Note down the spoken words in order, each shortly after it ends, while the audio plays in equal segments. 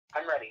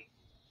I'm ready.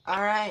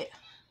 Alright.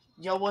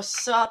 Yo,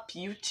 what's up,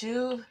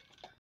 YouTube?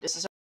 This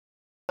is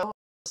our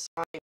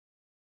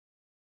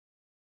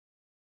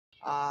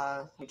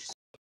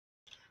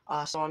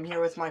so I'm here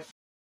with my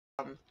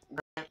Grant,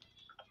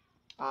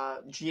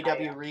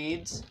 GW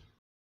Reads.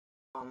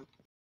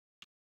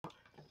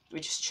 We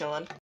just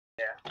chilling.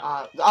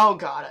 Yeah. Oh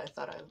god, I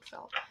thought I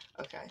fell.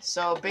 Okay,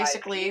 so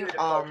basically,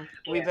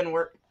 we've been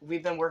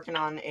working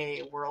on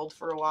a world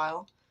for a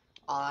while,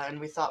 and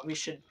we thought we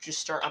should just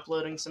start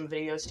uploading some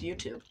videos to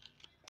YouTube.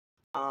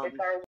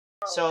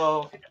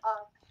 So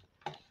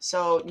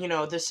you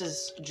know, this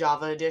is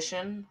Java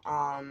Edition.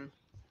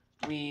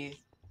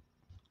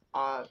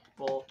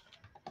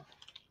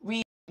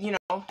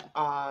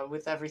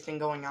 With everything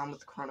going on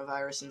with the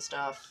coronavirus and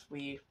stuff,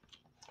 we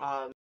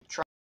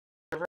tried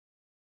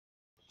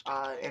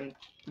and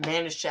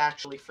managed to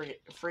actually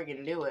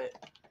friggin' do it.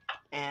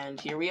 And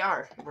here we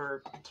are.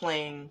 We're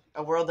playing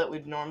a world that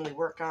we'd normally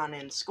work on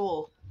in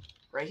school,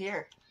 right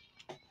here.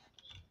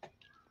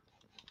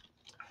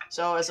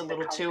 So as a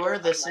little tour,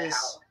 this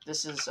is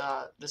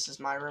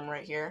my room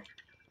right here.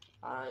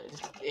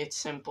 It's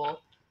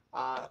simple.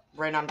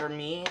 Right under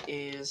me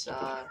is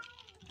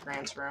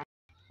Grant's room,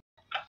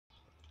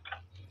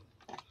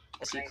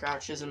 as he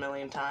crouches a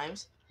million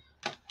times.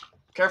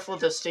 Careful of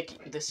the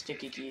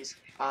sticky keys.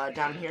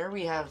 Down here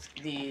we have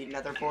the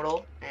nether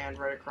portal, and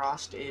right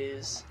across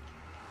is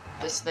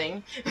this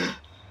thing,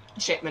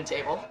 enchantment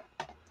table.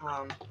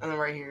 And then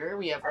right here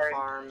we have a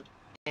farm,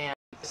 and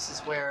this is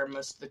where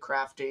most of the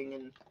crafting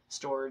and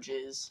storage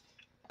is.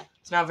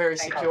 It's not very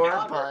secure,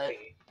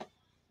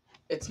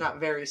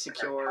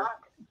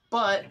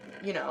 but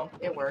you know,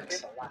 it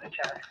works.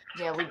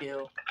 Yeah, we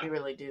do. We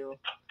really do.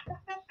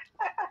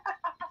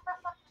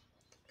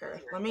 Okay,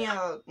 let me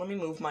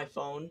move my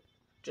phone,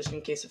 just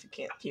in case if it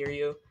can't hear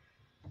you.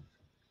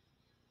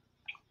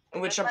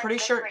 Which I'm pretty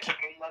sure it can.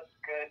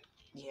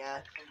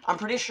 Yeah, I'm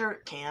pretty sure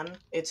it can.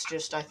 It's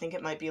just, I think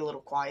it might be a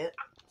little quiet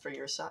for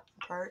your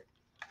part.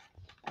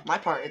 My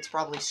part, it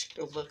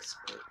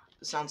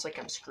sounds like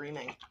I'm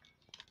screaming.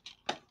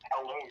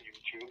 Hello,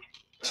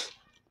 YouTube.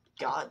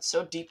 God,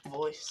 so deep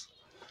voice.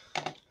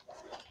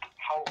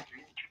 How are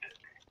you today?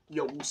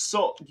 Yo, what's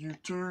up,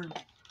 YouTube?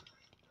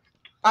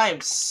 I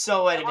am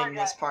so editing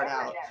this part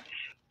out.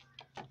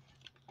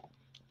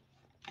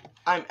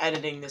 I'm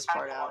editing this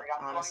part out,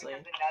 honestly.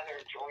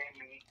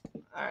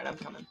 Alright, I'm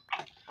coming.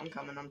 I'm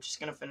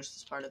just gonna finish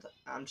this part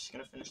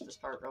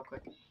real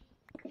quick.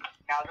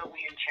 Now that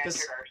we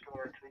enchanted our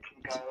swords, we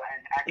can go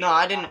and actually... No,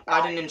 I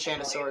didn't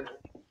enchant a sword.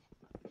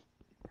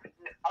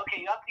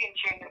 Okay, you have the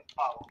enchanted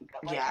bow.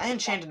 Yeah, I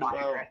enchanted the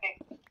bow.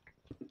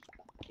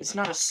 It's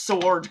not a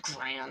sword,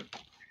 Grant.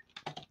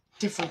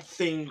 Different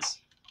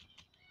things.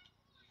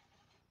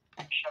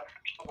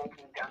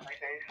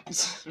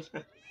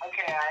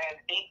 Okay, I have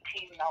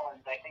 18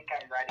 melons. I think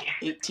I'm ready.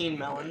 18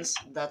 melons?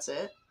 That's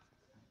it?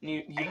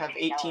 You have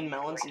 18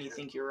 melons and you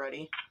think you're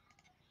ready?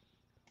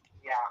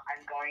 Yeah,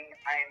 I'm going to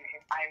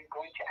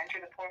enter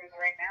the portal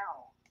right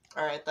now.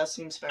 Alright, that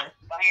seems fair.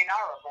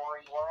 Sayonara,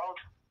 boring world.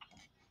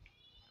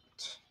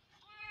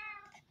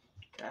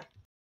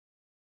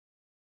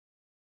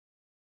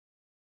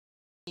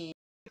 Okay.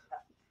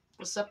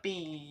 What's up,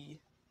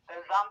 B? The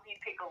zombie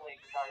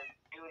piglings are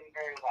doing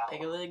very well.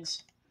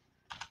 Piglings?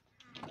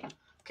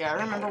 Okay, I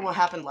remember what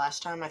happened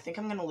last time. I think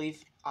I'm gonna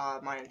leave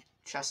my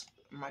chest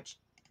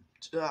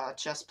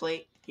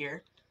plate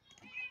here.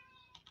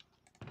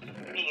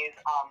 Me,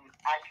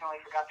 accidentally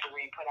forgot to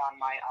re-put on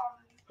my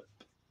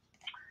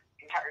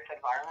entire set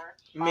of armor.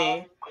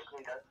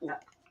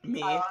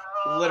 Me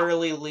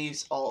literally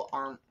leaves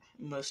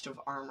most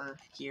of armor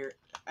here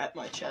at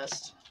my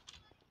chest.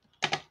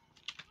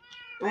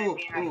 Ooh,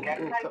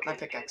 put my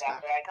pickaxe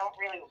back. But I don't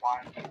really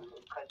want to,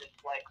 because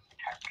it's like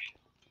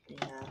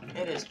protection.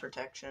 Yeah, it is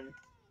protection.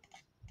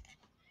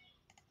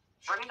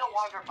 Bring a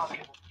water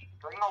bucket.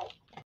 Bring a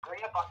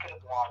bucket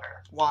of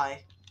water.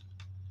 Why?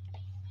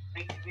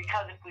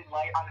 Because if we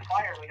light on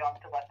fire, we don't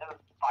have to let the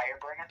fire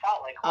burn us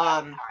out like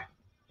last time.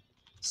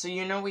 So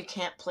you know we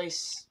can't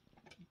place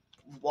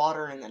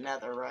water in the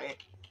nether, right?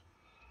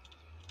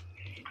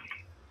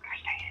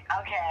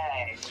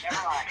 Okay,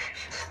 never mind.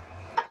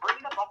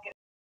 Bring the bucket.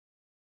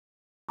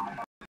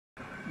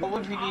 What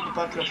would we need a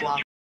bucket of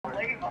block?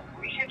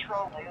 We should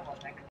throw Layla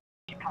next time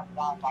she comes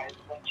down by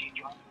when she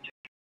joins.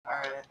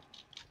 Alright.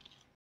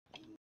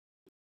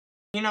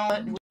 You know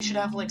what? We should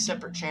have like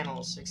separate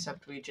channels,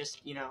 except we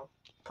just, you know,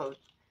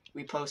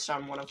 post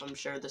on one of them,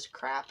 share this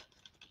crap.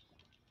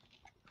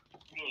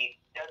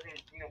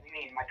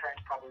 My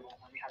friends probably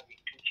won't let me have a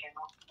YouTube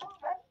channel. Oh,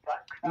 that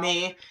sucks.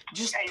 Me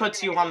just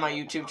puts you on my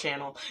YouTube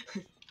channel.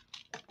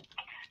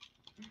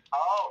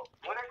 Oh,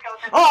 what are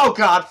skeleton? Oh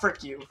god,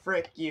 frick you.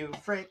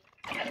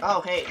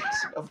 Oh hey.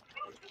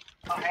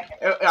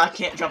 I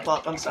can't jump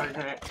up. I'm sorry,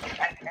 Grant.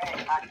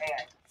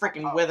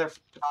 Freaking wither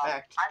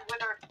effect. I'm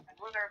withered.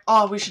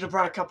 Oh, we should have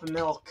brought a cup of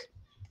milk.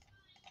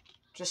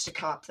 Just a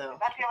cup, though.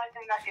 That's the only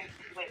thing that can...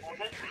 Wait,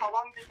 how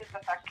long does this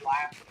effect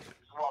last?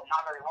 Well,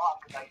 not very long,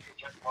 because I could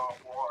just wore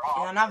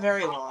off. Yeah, not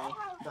very long,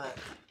 but...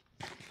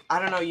 I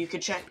don't know. You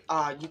could check.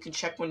 You can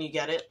check when you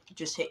get it.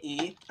 Just hit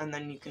E, and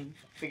then you can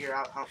figure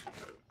out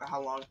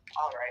how long.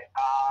 All right.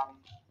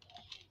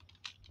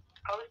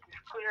 Coast is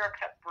clear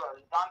except for a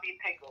zombie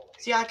piglin.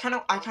 See, I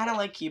kind of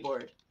like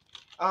keyboard.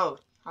 Oh,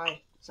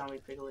 hi,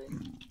 zombie piglin.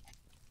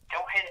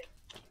 Don't hit it.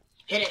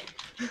 Hit it.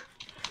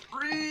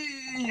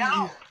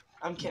 No.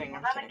 I'm kidding.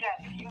 Well, I'm then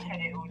kidding. again, if you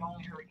hit it, it would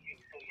only hurt you.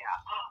 So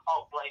yeah.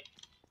 Oh, Blake.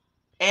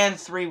 And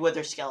 3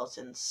 wither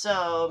skeletons.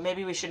 So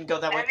maybe we shouldn't go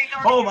that way. And these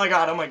are- Oh my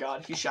god! Oh my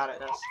god! He shot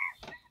at us.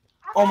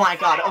 Oh my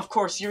god! Of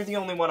course, you're the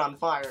only one on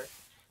fire.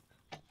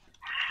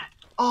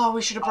 Oh,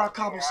 we should have brought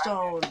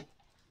cobblestone.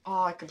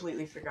 Oh, I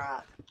completely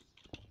forgot.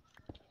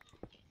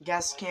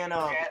 Gas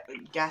cannot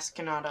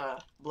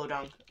blow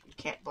down.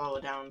 Can't blow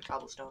down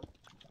cobblestone.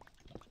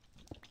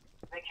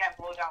 They can't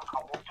blow down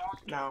cobblestone?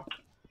 No.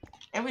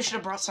 And we should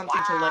have brought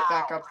something to lit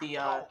back up the.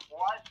 So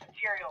what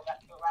material that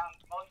surrounds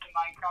most of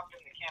Minecraft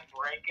and they can't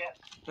break it?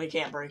 They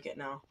can't break it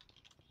now.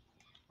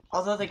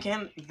 Although they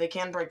can break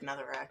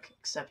netherrack,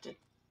 except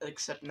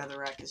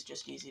netherrack is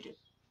just easy to.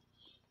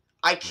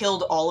 I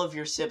killed all of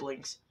your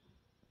siblings.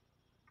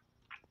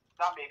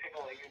 Zombie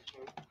pickle you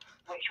too.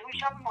 Wait, should we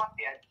shove them off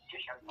the edge?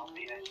 Just shove them off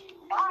the edge.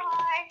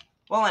 Bye!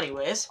 Well,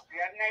 anyways. You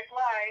have a nice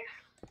life.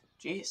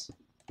 Jeez.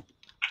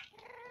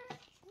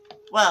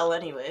 Well,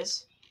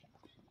 anyways.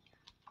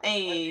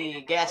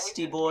 Hey,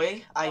 Gasty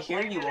boy. I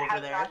hear you over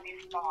there.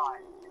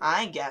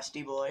 Hi,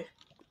 Gasty boy.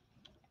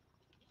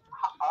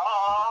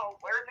 Oh,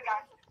 where's the guy?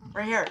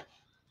 Right here.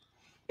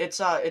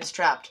 It's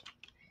trapped.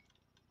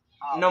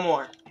 No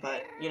more,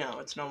 but, you know,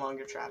 it's no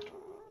longer trapped.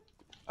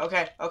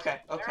 Okay.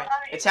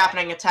 It's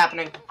happening.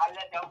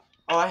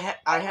 Oh,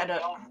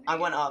 I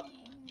went up.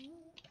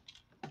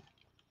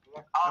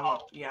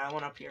 I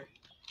went up here.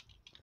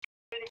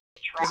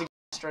 There's a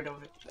ghast right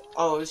over.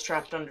 Oh, it was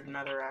trapped under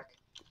netherrack.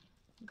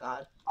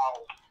 God.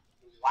 Oh,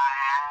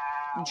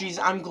 wow. Jeez,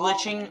 I'm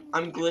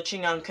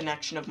glitching on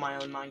connection of my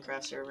own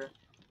Minecraft server.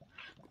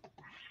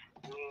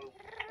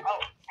 Oh,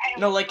 hey,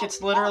 No, like,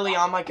 it's literally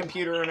on my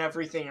computer and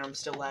everything, and I'm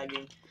still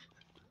lagging.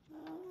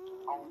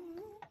 Oh,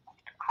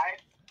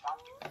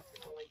 I'm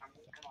just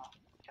gonna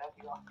shove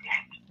you off the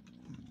edge.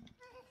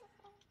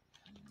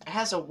 It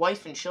has a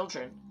wife and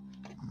children.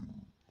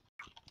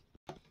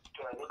 Do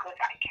I look like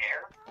I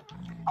care?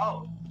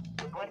 Oh,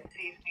 the gun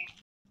sees me.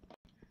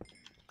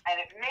 And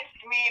it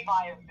missed me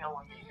by a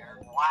millimeter.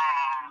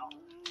 Wow.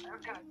 I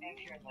was gonna stand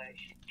here and let it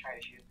try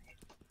to shoot me.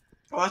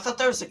 Oh, I thought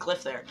there was a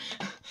cliff there.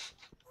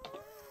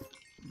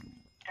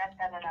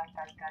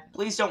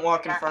 Please don't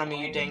walk in front of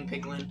me, you dang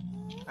piglin.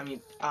 I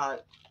mean,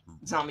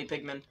 zombie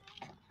pigmen.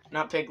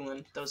 Not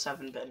piglin. Those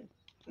haven't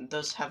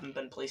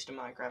been placed in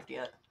Minecraft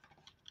yet.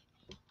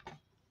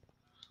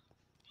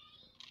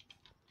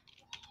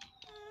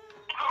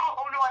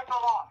 Oh no, I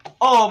fell off.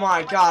 Oh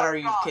my god, are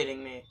you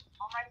kidding me?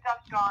 All my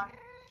stuff's gone.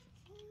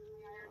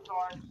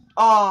 Sword.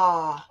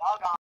 Oh. All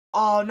gone.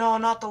 Oh no,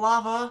 not the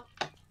lava.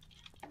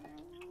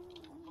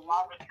 The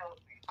lava killed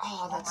me. Oh,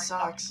 All that my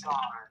sucks. stuff's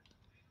gone.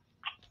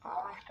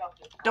 All my stuff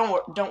is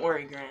Don't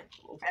worry, Grant.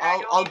 And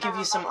I I'll don't give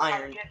you some remember how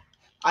to iron. get-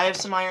 I have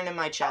some iron in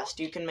my chest.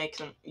 You can make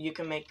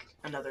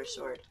another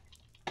sword.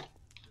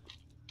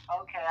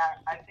 Okay,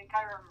 I think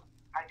I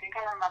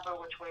remember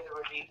which way there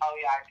would be. Oh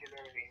yeah, actually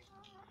there would be.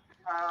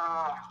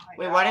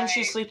 Wait, why didn't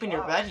you sleep in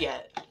your bed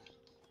yet?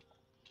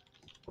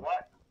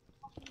 What?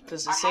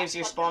 Because it saves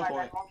your spawn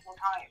point. Multiple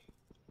times.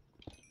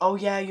 Oh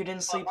yeah, you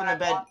didn't sleep in the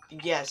bed. walk-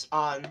 Yes.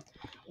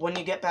 When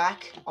you get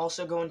back,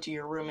 also go into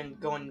your room and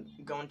go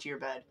into your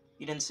bed.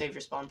 You didn't save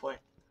your spawn point.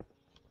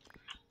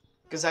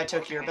 Because I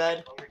took your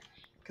bed.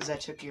 Because I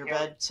took your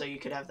bed, so you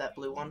could have that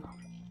blue one.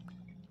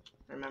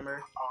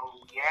 Remember?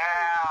 Oh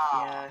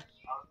yeah. Yeah.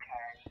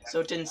 Okay. So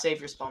it didn't save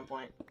your spawn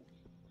point.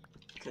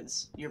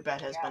 Because your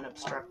bed has been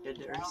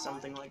obstructed or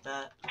something like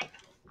that.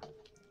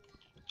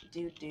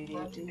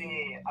 Let's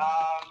see.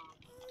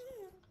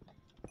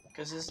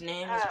 Because his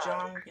name is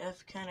John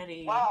F.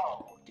 Kennedy.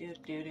 Wow.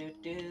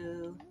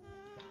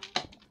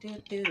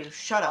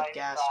 Shut up,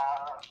 Gas.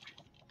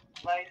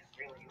 Life's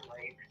really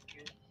late.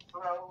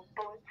 Hello,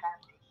 bullets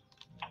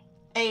happy.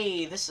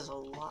 Hey, this is a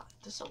lot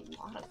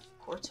of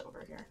quartz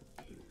over here.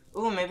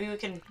 Ooh, maybe we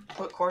can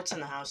put quartz in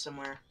the house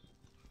somewhere.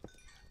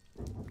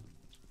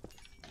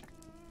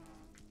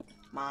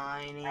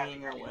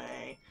 Mining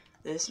away.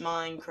 This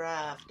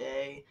Minecraft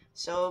day.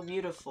 So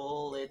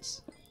beautiful,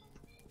 it's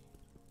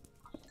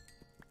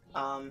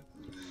a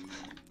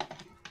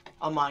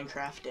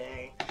Minecraft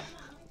day.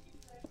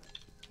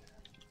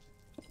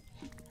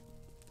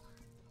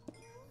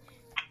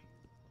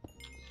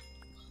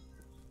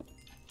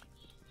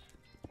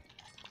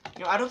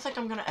 You know, I don't think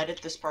I'm gonna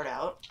edit this part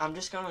out. I'm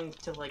just going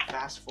to like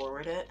fast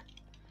forward it.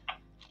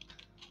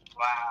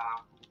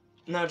 Wow.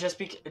 No, just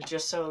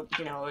so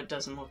you know it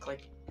doesn't look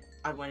like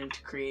I went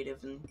into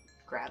creative and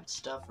grabbed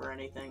stuff or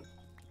anything.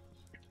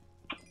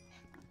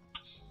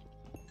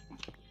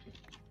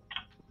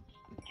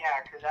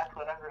 Yeah, because that's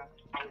what everyone's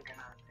probably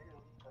gonna do.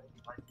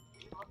 Like,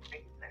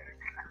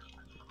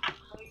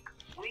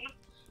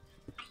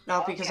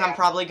 No, because I'm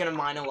probably gonna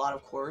mine a lot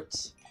of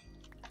quartz.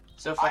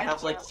 So if I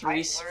have like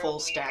 3 full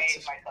stacks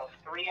of... Myself